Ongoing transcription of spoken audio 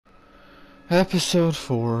Episode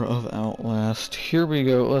 4 of Outlast. Here we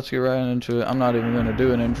go. Let's get right into it. I'm not even going to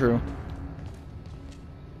do an intro.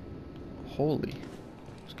 Holy.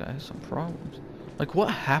 This guy has some problems. Like,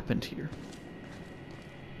 what happened here?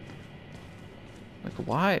 Like,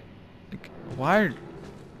 why? Like, why?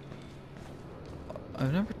 I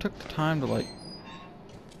never took the time to, like,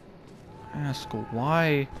 ask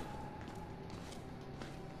why.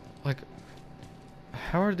 Like,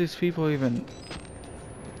 how are these people even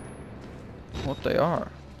what they are?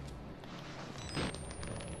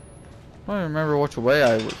 I don't even remember which way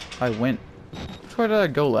I went. Which way did I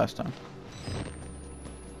go last time?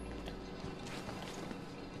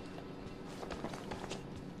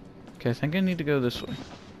 Okay, I think I need to go this way.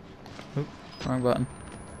 Oop, wrong button.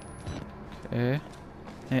 Okay.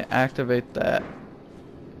 And activate that.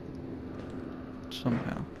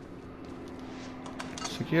 Somehow.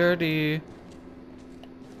 Security.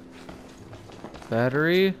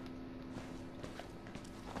 Battery.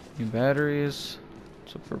 New batteries.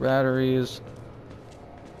 Let's look for batteries.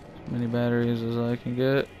 As many batteries as I can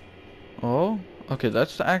get. Oh, okay,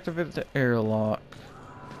 that's to activate the airlock.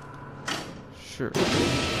 Sure.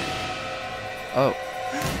 Oh.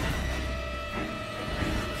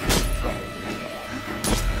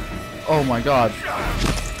 Oh my god.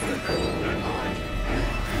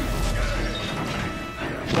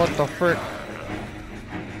 What the frick?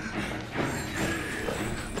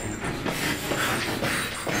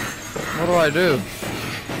 What do I do?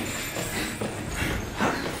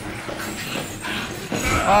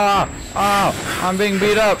 I'm being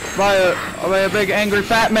beat up by a big angry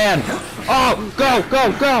fat man. Oh, go,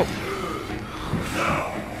 go, go!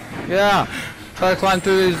 Yeah, try to climb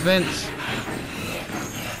through these vents.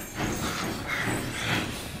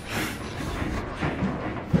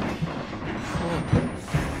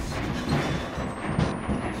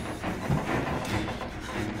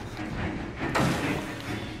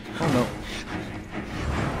 Oh no.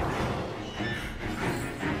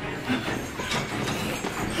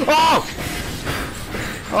 Oh!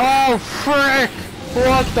 Oh, frick!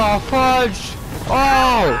 What the fudge?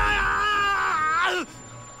 Oh!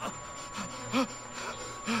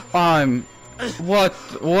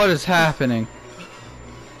 What is happening?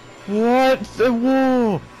 What the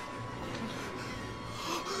whoa?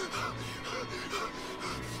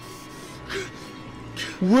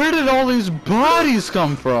 Where did all these bodies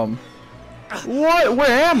come from? What?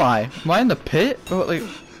 Where am I? Am I in the pit? What, like?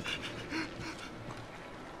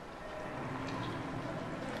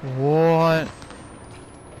 What?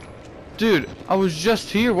 Dude, I was just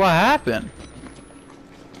here. What happened?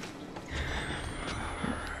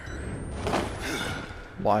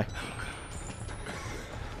 Why?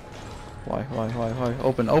 Why?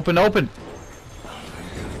 Open, open, open!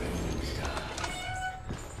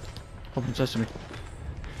 Open sesame.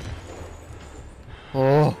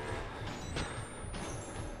 Oh.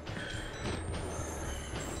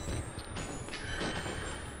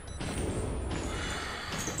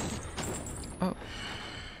 Oh.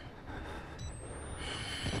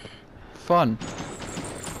 Fun.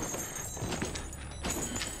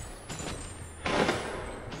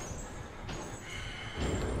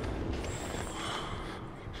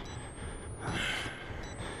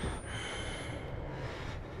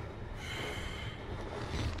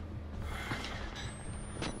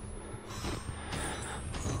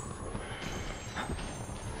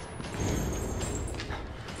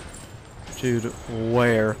 Dude,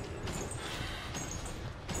 where?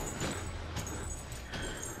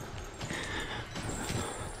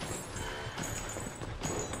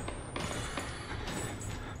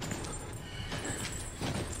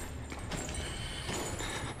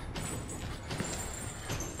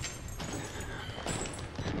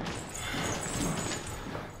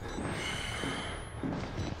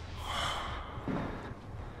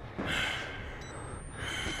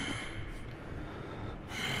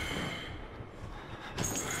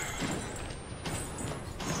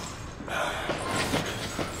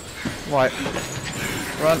 Why?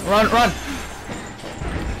 Run, run, run!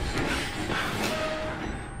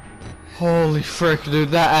 Holy frick, dude,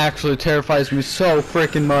 that actually terrifies me so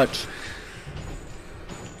freaking much.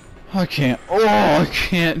 I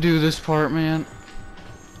can't do this part, man.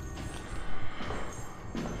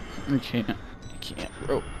 I can't,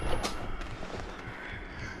 bro.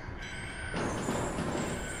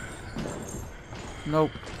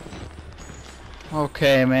 Nope.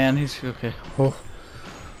 Okay, man, he's okay. Oh.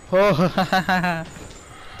 Oh,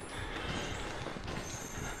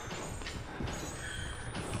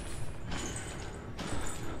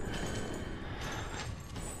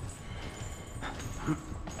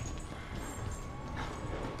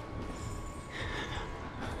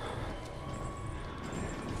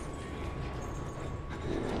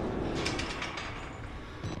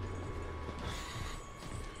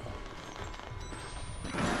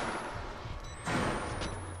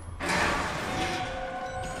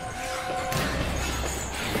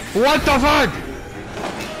 What the fuck?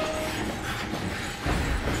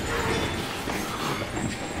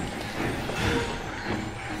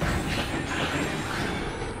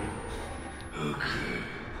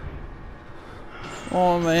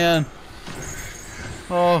 Oh man.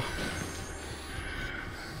 Oh.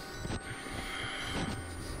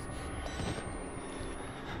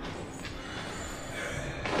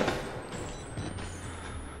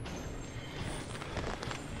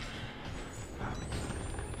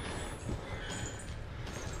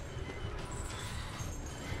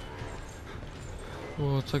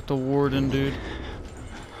 Oh, it's like the warden, dude.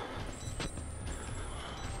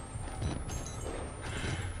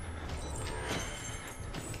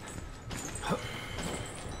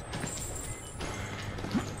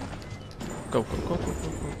 Go, go, go, go, go, go,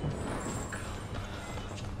 go.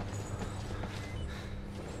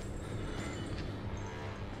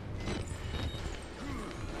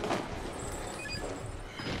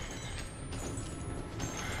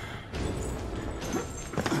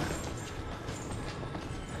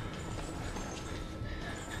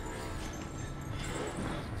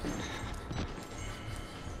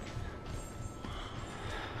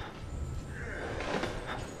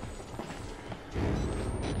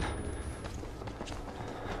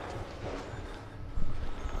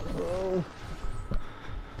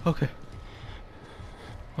 Okay.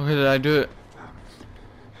 Okay, did I do it?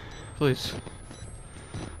 Please.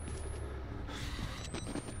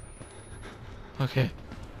 Okay.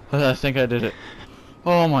 I think I did it.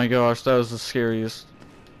 Oh my gosh, that was the scariest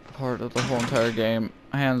part of the whole entire game.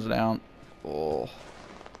 Hands down. Oh.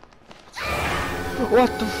 What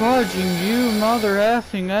the fudging, you mother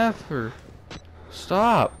effing effer.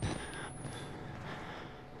 Stop.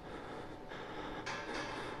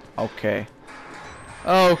 Okay.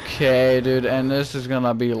 Okay, dude, and this is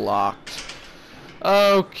gonna be locked.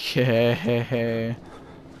 Okay.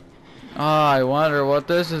 Oh, I wonder what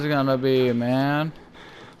this is gonna be, man.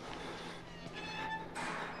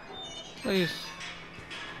 Please.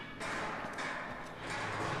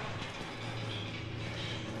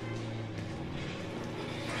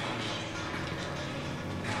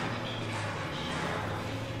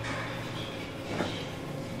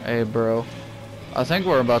 Hey, bro. I think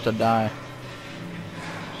we're about to die.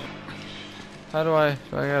 How do I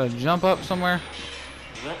gotta jump up somewhere?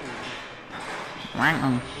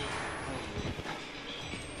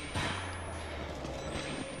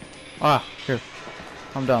 Ah, here.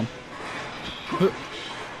 I'm dumb.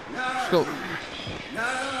 Let's go.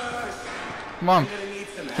 Come on.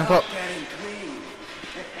 Jump up.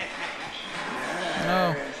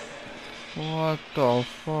 No. What the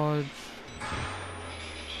fudge?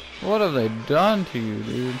 What have they done to you,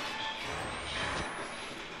 dude?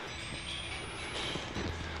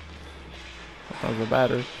 That was a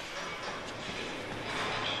battery.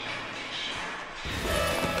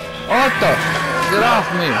 What the? Get off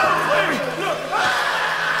me!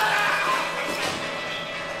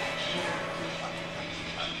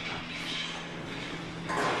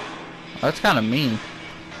 That's kind of mean.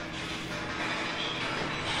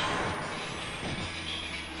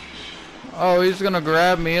 Oh, he's gonna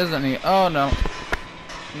grab me, isn't he? Oh no.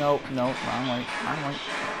 Nope, nope, wrong way, wrong way.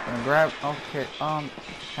 Gonna grab, okay,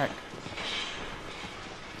 heck.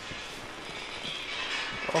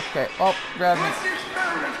 Okay, oh, grab me.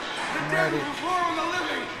 I'm ready.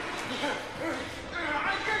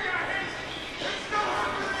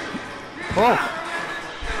 Whoa!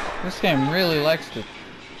 This game really likes to...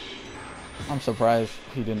 I'm surprised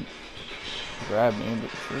he didn't grab me,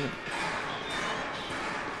 but sure.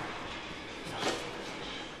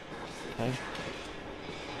 Okay.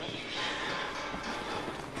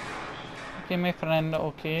 Okay, my friend,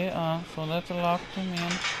 okay, so that's locked in.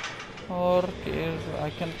 Okay, so I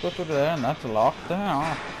can't go to there, and that's locked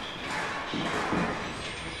there.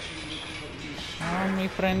 My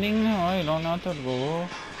friending, I don't know how to go.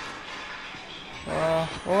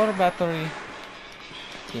 Or battery.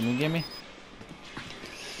 Gimme.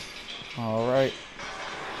 Alright.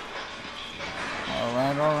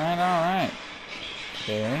 Alright.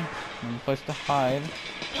 Okay, one place to hide.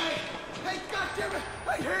 Hey, goddammit!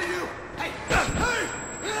 I hear you! Hey!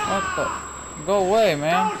 What the? Go away,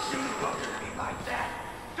 man. Don't you look at me like that!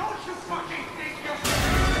 Don't you fucking think you're...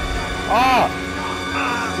 Ah!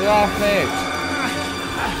 Get off me!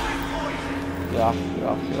 Get off.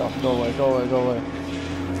 Go away.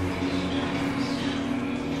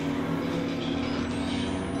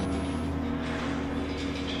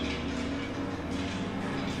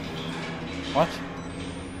 What?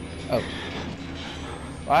 Oh.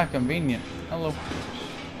 Why convenient. Hello.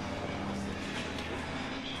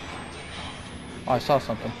 Oh, I saw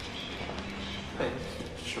something. Hey,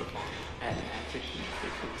 sure.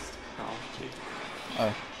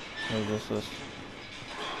 Oh, what is this?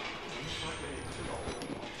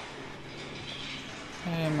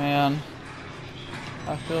 Hey man,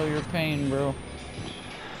 I feel your pain, bro.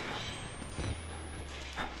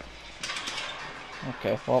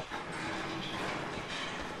 Okay, well.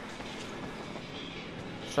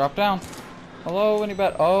 Drop down. Hello,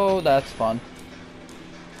 anybody? Oh, that's fun.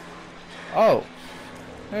 Oh,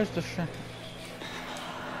 there's the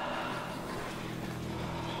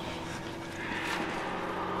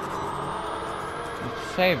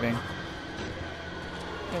It's saving.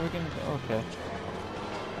 Yeah, we can. Okay.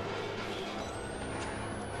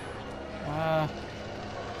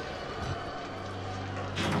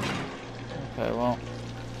 Okay, well,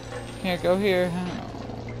 can't go here.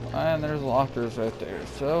 And there's lockers right there.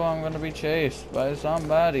 So I'm gonna be chased by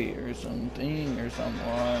somebody or something or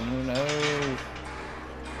someone. Who knows?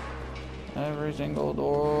 Every single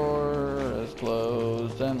door is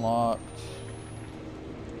closed and locked.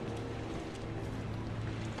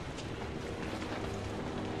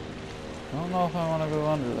 I don't know if I want to go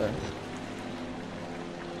under there.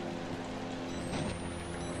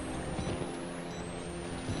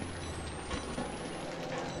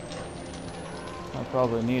 I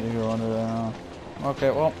probably need to go under there now.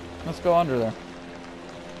 Okay, well, let's go under there.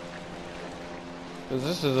 Because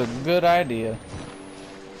this is a good idea.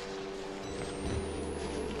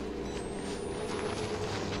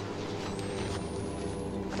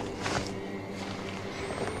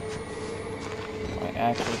 I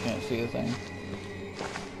actually can't see a thing.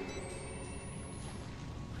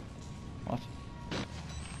 What?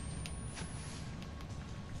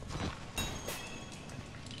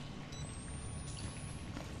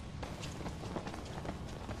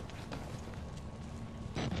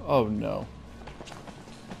 Oh no.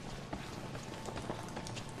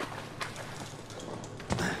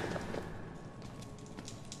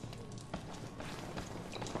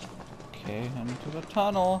 Okay, into the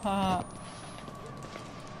tunnel, ha.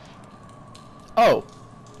 Oh!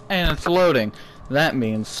 And it's loading. That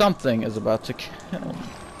means something is about to kill me.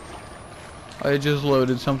 I just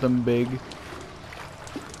loaded something big.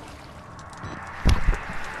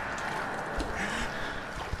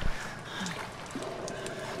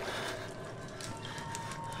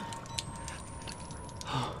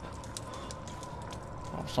 Oh,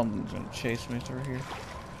 something's gonna chase me through here.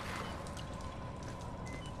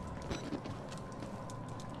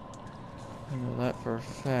 I know that for a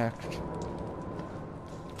fact.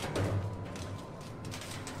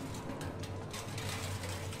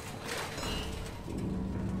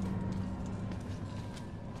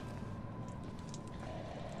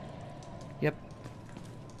 Yep.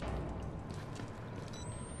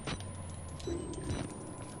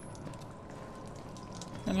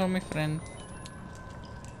 Hello, my friend.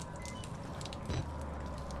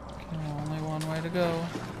 Okay, only one way to go.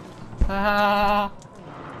 Ha!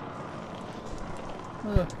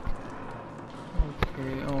 Okay,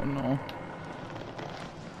 oh no.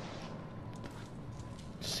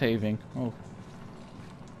 Saving. Oh.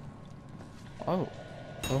 Oh.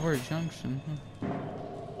 Over junction.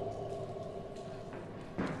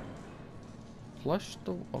 Flush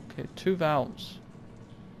the... Okay, 2 valves.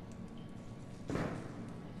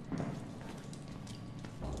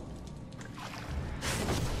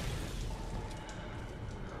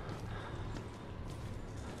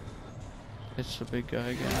 It's the big guy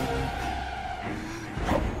again.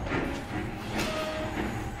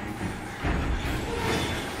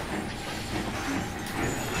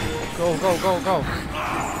 Go, go, go, go!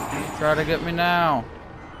 Try to get me now.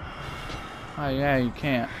 Oh yeah, you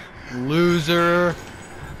can't. Loser!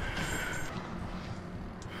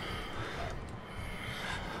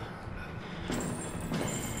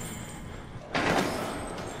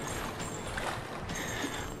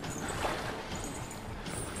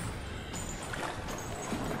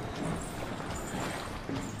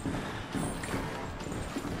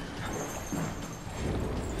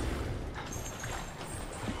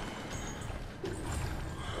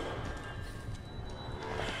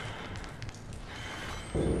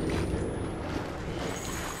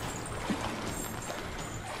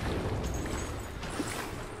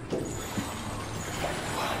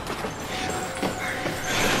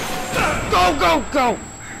 Go, go, go!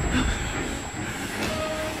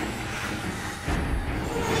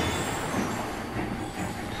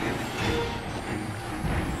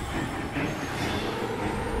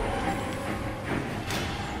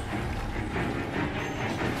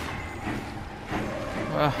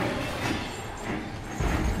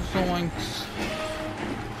 Zoinks.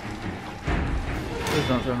 Please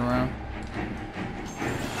don't turn around.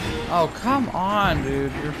 Oh, come on,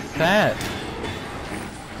 dude. You're fat.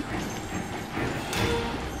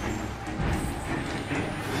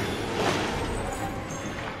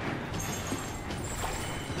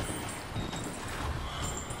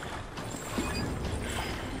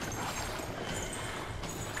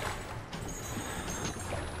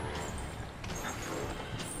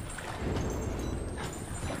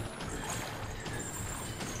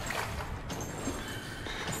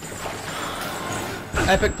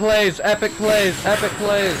 Epic plays, epic plays, epic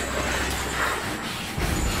plays.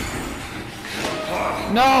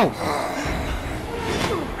 No!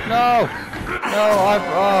 No! No,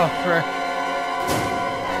 oh, frick.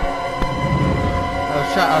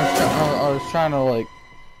 I was trying to, like,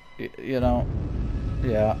 you know,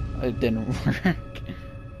 yeah, it didn't work.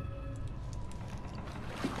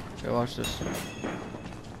 Okay, watch this.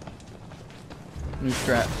 New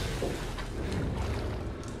straps.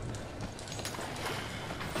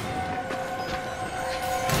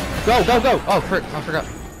 Go, go, go! Oh, frick, I forgot.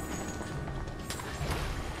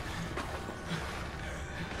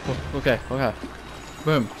 Oh, okay, okay.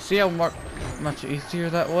 Boom. See how much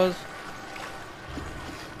easier that was?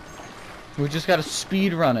 We just gotta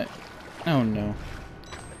speed run it. Oh no.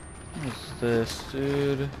 What is this,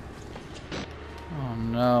 dude? Oh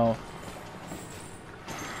no.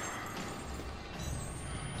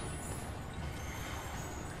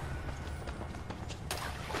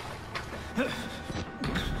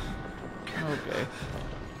 Okay.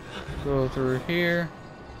 Go through here.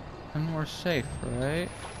 And we're safe, right?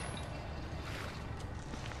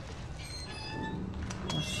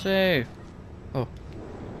 We're safe. Oh.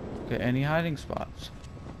 Okay, any hiding spots?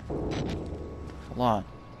 Hold on.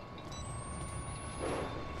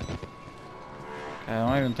 Okay, I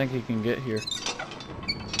don't even think he can get here.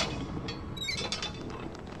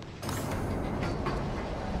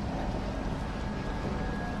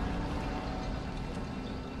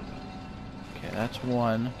 Okay, that's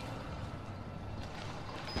one.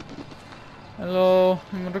 Hello,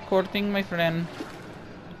 I'm recording, my friend.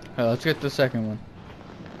 Okay, let's get the second one.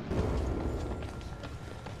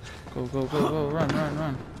 Go, go, go, go, run, run,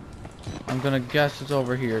 run. I'm gonna guess it's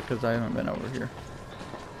over here, because I haven't been over here.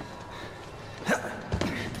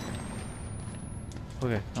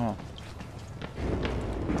 Okay, come on.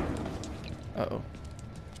 Uh-oh.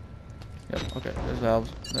 Yep, okay, there's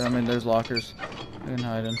valves. I mean, there's lockers. I can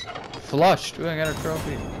hide in. Flushed! Ooh, I got a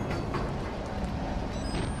trophy.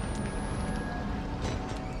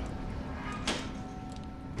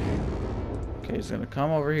 Okay, he's gonna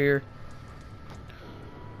come over here.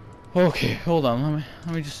 Okay, hold on.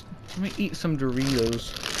 Let me eat some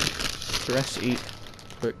Doritos. Stress eat.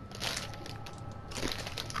 Quick.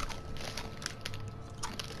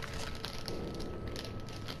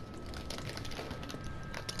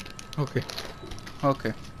 Okay.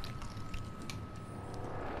 Okay.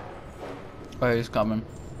 Oh, he's coming.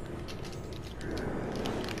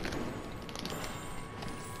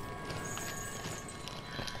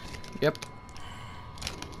 Yep.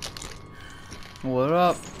 What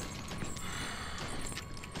up?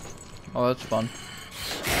 Oh, that's fun.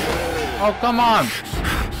 Oh, come on!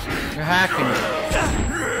 You're hacking.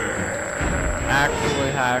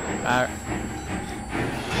 Actually hack.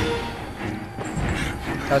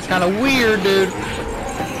 That's kind of weird, dude.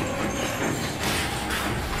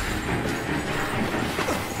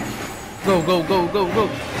 Go, go, go, go, go.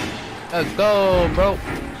 Let's go, bro.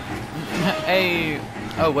 Hey.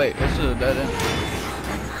 Oh, wait. This is a dead end.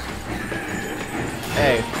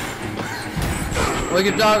 Hey. We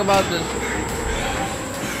can talk about this.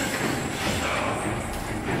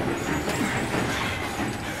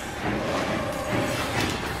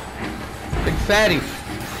 Big fatty.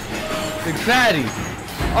 Big fatty.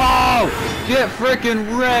 Oh! Get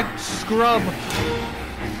frickin' wrecked, scrub.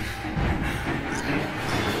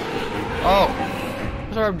 Oh.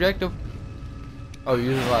 What's our objective? Oh,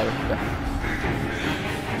 use the ladder. Okay.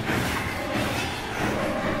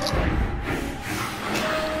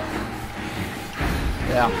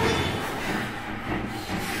 Yeah.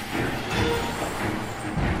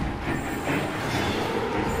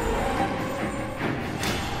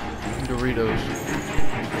 Doritos.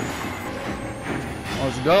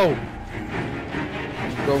 Let's go.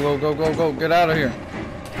 Go, go, go, go, go. Get out of here.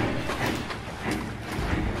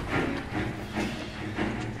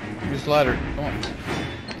 Use ladder. Come on.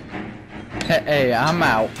 Hey, I'm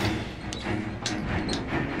out.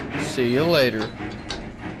 See you later.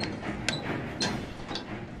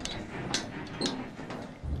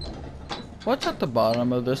 What's at the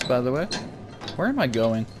bottom of this, by the way? Where am I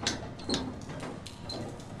going?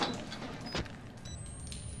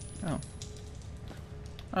 Oh.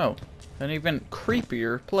 Oh. An even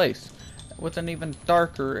creepier place. With an even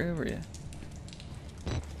darker area.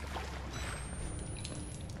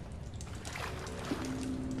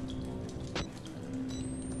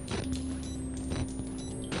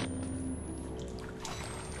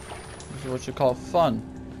 This is what you call fun.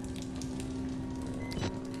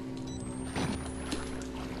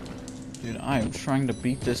 Dude, I am trying to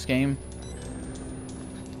beat this game.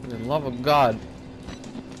 For the love of God.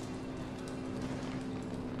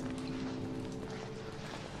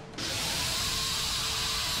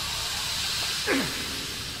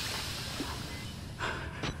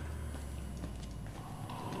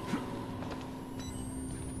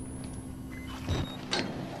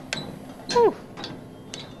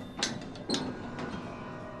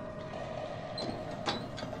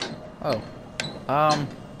 Oh.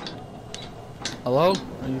 Hello?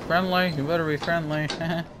 Are you friendly? You better be friendly.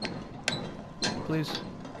 Please.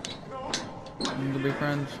 We need to be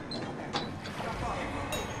friends.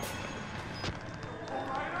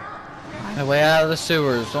 My way out of the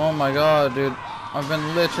sewers. Oh my god, dude. I've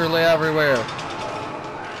been literally everywhere.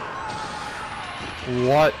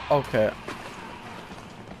 What? Okay.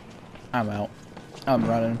 I'm out. I'm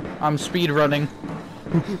running. I'm speed running.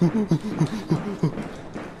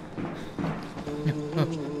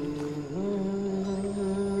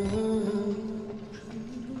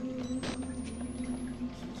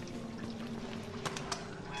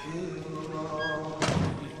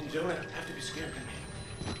 You don't have to be scared of me.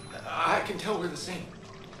 I can tell we're the same.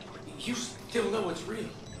 You still know it's real.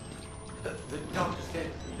 The doctor's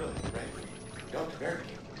dead, really, right? Dr. Barrett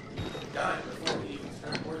died before we even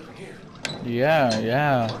started working here. Yeah,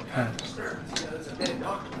 yeah. What kind of disturbance? You know, there's a dead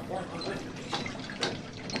doctor before he lived the patient.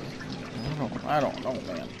 I don't know,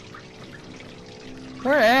 man.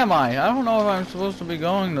 Where am I? I don't know if I'm supposed to be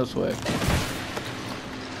going this way.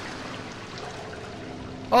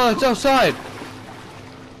 Oh, it's outside!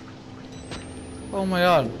 Oh my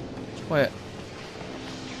god. Wait.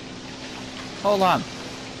 Hold on.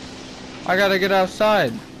 I gotta get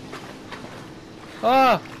outside.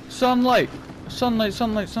 Ah! Sunlight! Sunlight,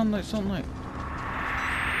 sunlight, sunlight, sunlight.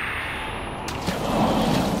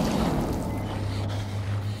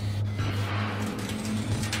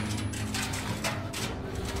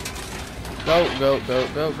 Go, go, go,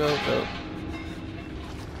 go, go, go.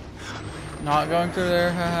 Not going through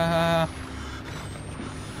there, ha ha ha.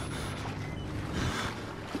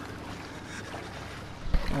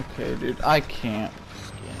 Okay, dude, I can't.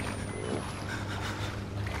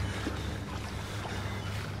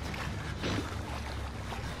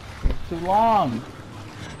 It's too long.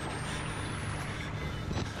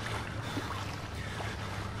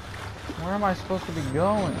 Where am I supposed to be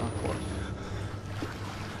going, of course?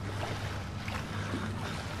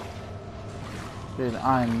 Dude,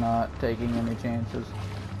 I'm not taking any chances.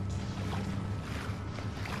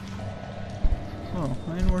 Oh,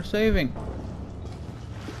 and we're saving.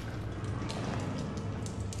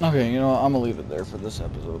 Okay, you know what? I'm gonna leave it there for this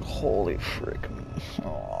episode. Holy frick.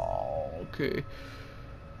 Oh, okay.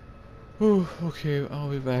 Whew, okay, I'll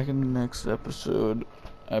be back in the next episode.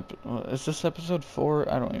 Is this episode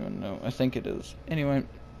 4? I don't even know. I think it is. Anyway,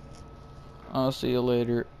 I'll see you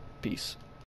later. Peace.